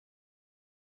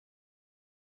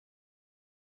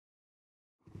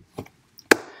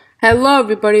Hello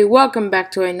everybody, welcome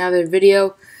back to another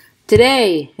video.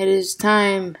 Today it is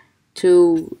time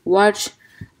to watch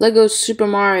Lego Super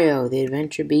Mario, The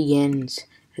Adventure Begins.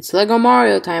 It's Lego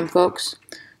Mario time, folks.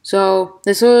 So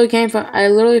this literally came from, I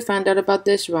literally found out about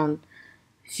this around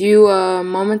a few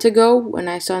moments ago when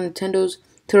I saw Nintendo's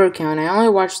Twitter account. I only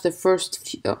watched the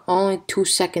first only 2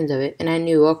 seconds of it and I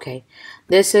knew, okay,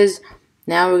 this is,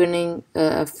 now we're getting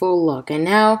a full look. And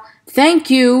now,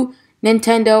 thank you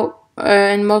Nintendo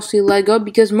and mostly Lego,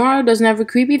 because Mario doesn't have a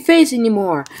creepy face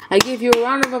anymore. I give you a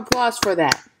round of applause for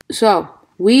that. So,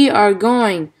 we are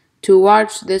going to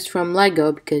watch this from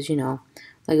Lego, because, you know,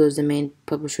 Lego is the main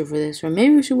publisher for this. Or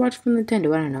maybe we should watch from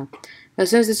Nintendo, I don't know. But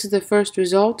since this is the first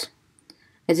result,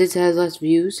 as it has less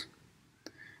views,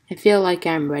 I feel like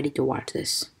I'm ready to watch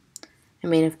this. I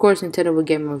mean, of course, Nintendo will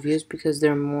get more views because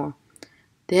they're more...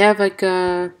 They have, like,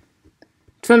 from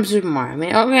Super Mario.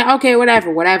 I mean, okay,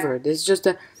 whatever. This is just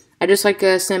I just like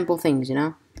simple things, you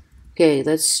know? Okay,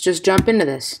 let's just jump into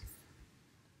this.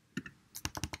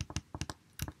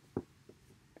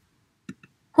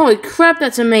 Holy crap,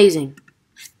 that's amazing.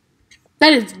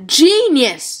 That is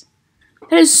genius.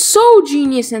 That is so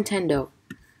genius, Nintendo.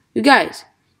 You guys,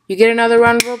 you get another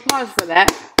round of applause for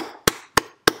that.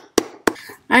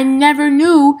 I never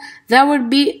knew that would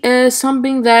be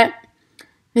something that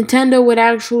Nintendo would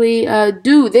actually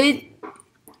do.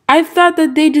 I thought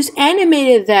that they just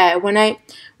animated that when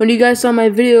you guys saw my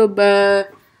video the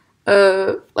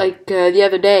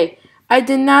other day. I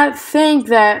did not think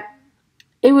that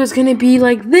it was gonna be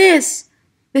like this.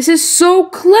 This is so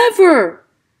clever.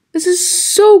 This is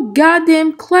so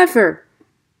goddamn clever.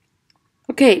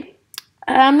 Okay,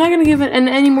 I'm not gonna give it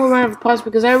any more round of applause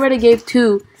because I already gave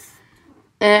 2.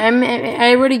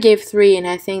 I already gave 3, and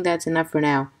I think that's enough for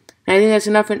now. I think that's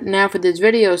enough now for this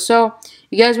video. So,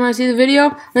 you guys want to see the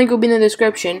video? Link will be in the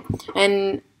description.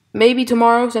 And maybe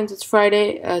tomorrow, since it's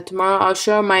Friday, tomorrow I'll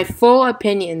show my full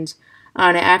opinions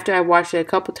on it after I watched it a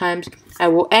couple times. I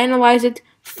will analyze it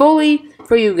fully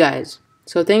for you guys.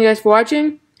 So, thank you guys for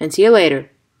watching, and see you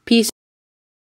later. Peace out.